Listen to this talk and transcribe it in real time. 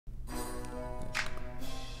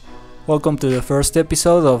Welcome to the first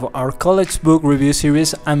episode of our college book review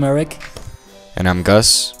series. I'm Eric. And I'm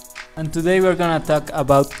Gus. And today we're gonna talk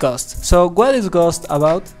about Ghost. So, what is Ghost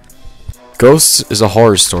about? Ghosts is a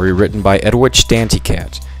horror story written by Edwige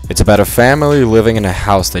Danticat. It's about a family living in a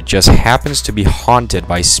house that just happens to be haunted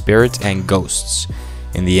by spirits and ghosts.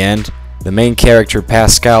 In the end, the main character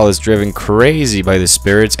Pascal is driven crazy by the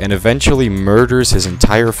spirits and eventually murders his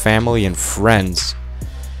entire family and friends.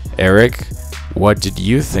 Eric, what did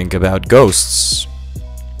you think about Ghosts?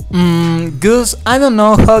 Gus, I don't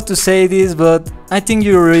know how to say this, but I think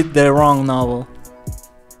you read the wrong novel.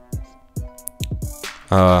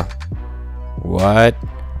 What?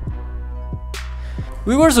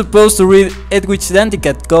 We were supposed to read Edwige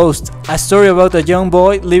Danticat Ghost, a story about a young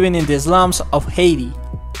boy living in the slums of Haiti.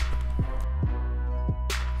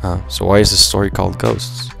 So why is the story called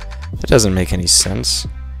Ghosts? That doesn't make any sense.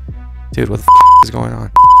 Dude, what the is going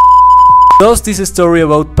on? Ghost is a story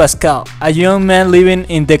about Pascal, a young man living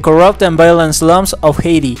in the corrupt and violent slums of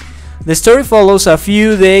Haiti. The story follows a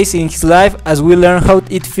few days in his life as we learn how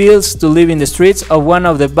it feels to live in the streets of one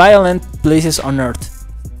of the violent places on earth.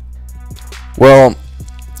 Well,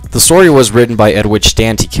 the story was written by Edwige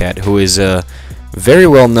Danticat, who is a very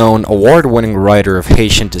well-known, award-winning writer of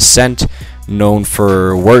Haitian descent, known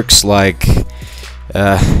for works like,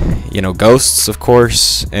 Ghosts, of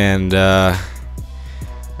course, and,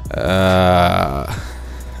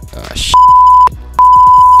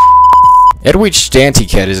 Edwige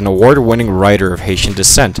Danticat is an award-winning writer of Haitian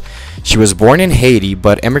descent. She was born in Haiti,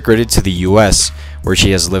 but emigrated to the US, where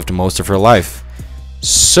she has lived most of her life.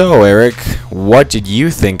 So, Eric, what did you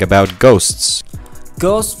think about Ghosts?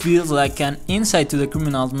 Ghost feels like an insight to the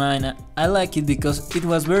criminal's mind. I like it because it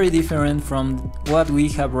was very different from what we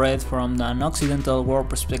have read from an Occidental world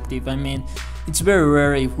perspective. I mean, it's very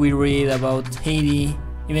rare if we read about Haiti,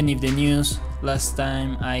 even if the news last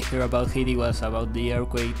time I heard about Haiti was about the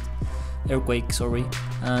earthquake,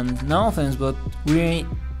 and no offense, but we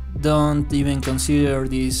don't even consider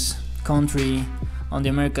this country on the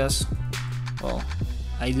Americas. Well,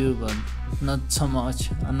 I do, but not so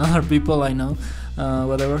much. And other people I know,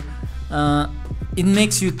 whatever. It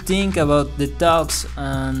makes you think about the talks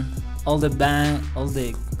and all the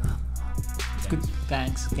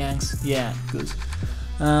gangs, yeah, good.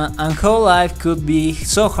 And how life could be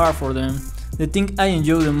so hard for them. The thing I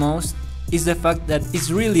enjoy the most is the fact that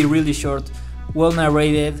it's really short, well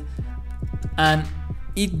narrated, and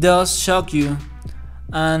it does shock you.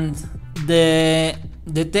 And the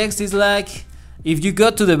text is like, if you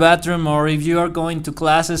go to the bathroom, or if you are going to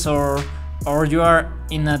classes, or you are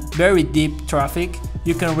in a very deep traffic,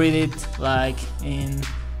 you can read it like in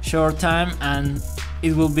short time, and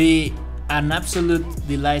it will be an absolute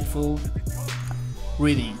delightful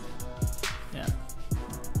reading. Yeah.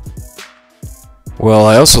 Well,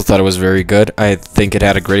 I also thought it was very good. I think it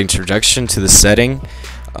had a great introduction to the setting.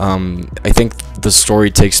 I think the story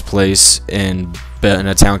takes place in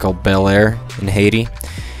a town called Bel Air in Haiti.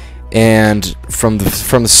 And from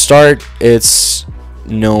the start, it's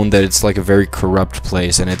known that it's like a very corrupt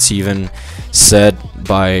place, and it's even said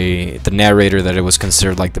by the narrator that it was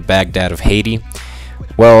considered like the Baghdad of Haiti.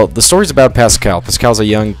 Well, the story's about Pascal. Pascal's a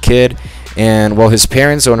young kid, and his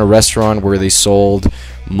parents own a restaurant where they sold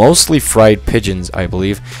mostly fried pigeons, I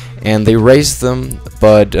believe, and they raised them,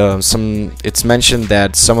 but it's mentioned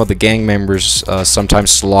that some of the gang members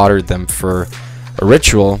sometimes slaughtered them for a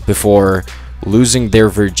ritual before losing their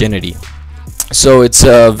virginity. So it's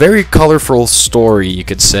a very colorful story, you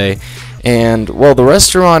could say. And the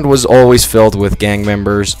restaurant was always filled with gang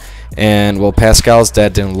members, and Pascal's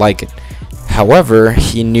dad didn't like it. However,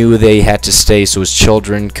 he knew they had to stay so his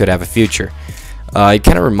children could have a future. It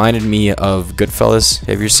kind of reminded me of Goodfellas.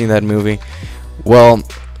 Have you seen that movie? Well,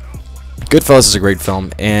 Goodfellas is a great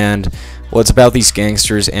film, and it's about these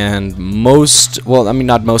gangsters, and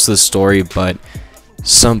not most of the story, but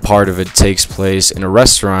some part of it takes place in a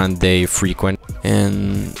restaurant they frequent.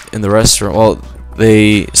 And in the restaurant,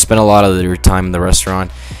 they spend a lot of their time in the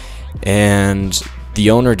restaurant, and the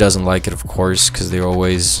owner doesn't like it, of course, because they're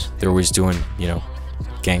always doing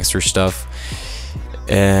gangster stuff.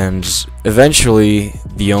 And eventually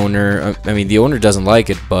the owner doesn't like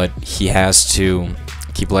it, but he has to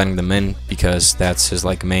keep letting them in because that's his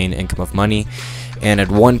main income of money. And at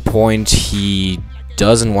one point he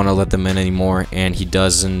doesn't want to let them in anymore, and he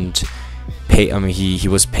doesn't pay. He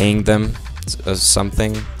was paying them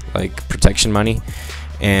something like protection money,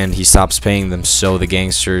 and he stops paying them, so the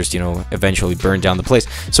gangsters eventually burn down the place.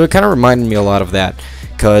 So it kind of reminded me a lot of that,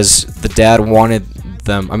 because the dad wanted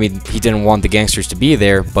them. He didn't want the gangsters to be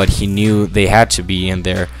there, but he knew they had to be in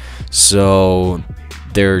there so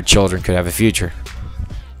their children could have a future.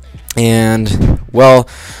 And, well,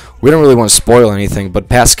 we don't really want to spoil anything, but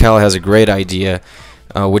Pascal has a great idea,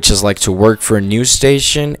 which is like to work for a news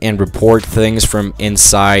station and report things from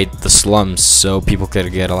inside the slums, so people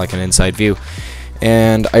could get like an inside view.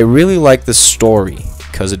 And I really like the story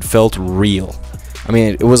because it felt real. I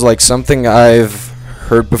mean, it was like something I've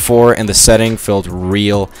heard before, and the setting felt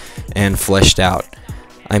real and fleshed out.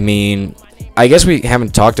 I mean, I guess we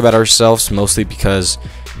haven't talked about ourselves mostly because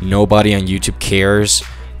nobody on YouTube cares,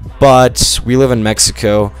 but we live in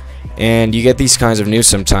Mexico, and you get these kinds of news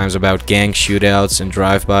sometimes about gang shootouts and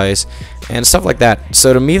drive-bys and stuff like that.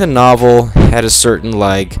 So to me, the novel had a certain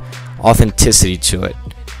like authenticity to it.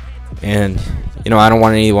 And you know, I don't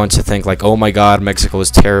want anyone to think like, oh my god, Mexico is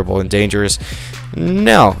terrible and dangerous.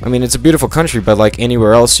 No, I mean, it's a beautiful country, but like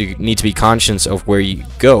anywhere else, you need to be conscious of where you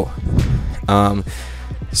go.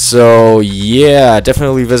 So yeah,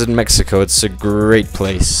 definitely visit Mexico. It's a great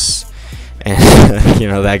place. And you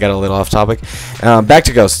know, that got a little off topic. Back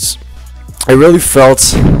to Ghosts. I really felt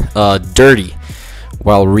dirty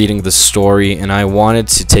while reading the story, and I wanted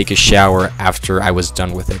to take a shower after I was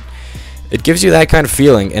done with it. It gives you that kind of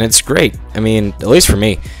feeling, and it's great. I mean, at least for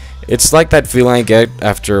me. It's like that feeling I get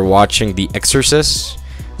after watching The Exorcist.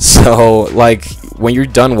 So, like, when you're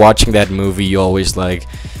done watching that movie, you always, like,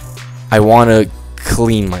 I want to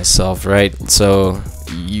clean myself, right? So,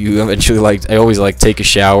 you eventually, like, I always, like, take a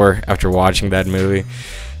shower after watching that movie.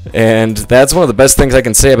 And that's one of the best things I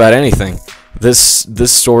can say about anything. This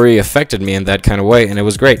story affected me in that kind of way, and it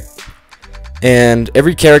was great. And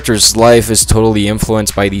every character's life is totally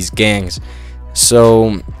influenced by these gangs.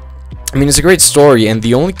 So, I mean, it's a great story, and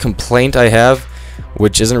the only complaint I have,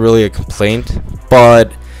 which isn't really a complaint,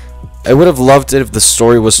 but I would have loved it if the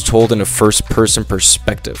story was told in a first-person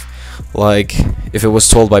perspective. Like, if it was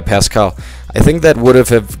told by Pascal. I think that would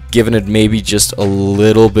have given it maybe just a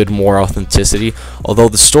little bit more authenticity. Although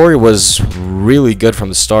the story was really good from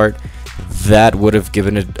the start, that would have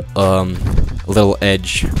given it a little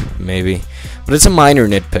edge, maybe. But it's a minor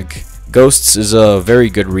nitpick. Ghosts is a very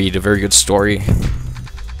good read, a very good story.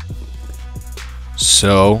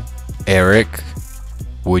 So, Eric,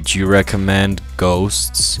 would you recommend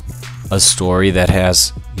Ghosts? A story that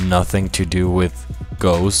has nothing to do with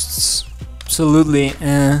ghosts? Absolutely.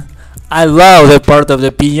 I love the part of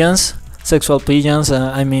the pigeons, sexual pigeons.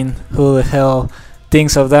 I mean, who the hell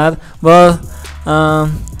thinks of that? But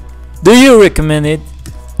do you recommend it?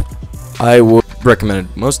 I would recommend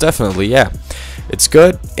it, most definitely, yeah. It's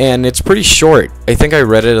good, and it's pretty short. I think I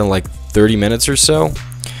read it in like 30 minutes or so.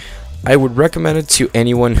 I would recommend it to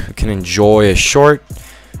anyone who can enjoy a short,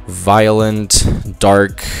 violent,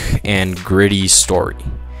 dark, and gritty story.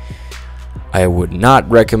 I would not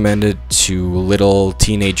recommend it to little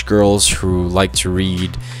teenage girls who like to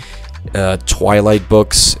read Twilight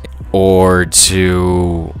books, or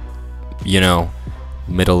to, you know,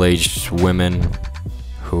 middle-aged women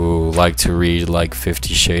who like to read like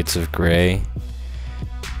 50 Shades of Grey.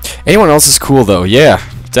 Anyone else is cool though, yeah,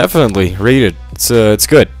 definitely read it. It's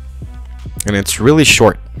good, and it's really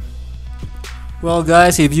short. Well,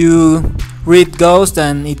 guys, if you read Ghost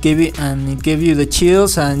and it gave you the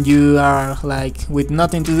chills, and you are like with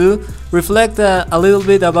nothing to do, reflect a little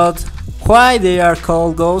bit about why they are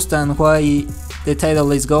called Ghost and why the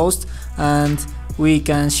title is Ghost, and we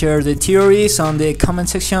can share the theories on the comment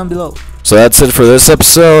section below. So that's it for this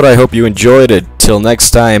episode. I hope you enjoyed it. Till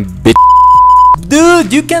next time, bitch.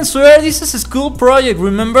 Dude, you can swear this is a school project,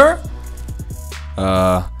 remember?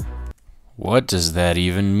 What does that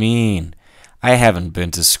even mean? I haven't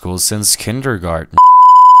been to school since kindergarten.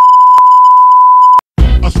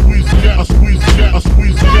 I squeeze cat, I squeeze cat, I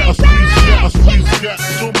squeeze cat, I squeeze cat, I squeeze cat,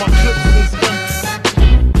 till my clip is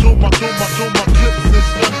empty. Till my clip is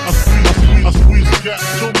empty.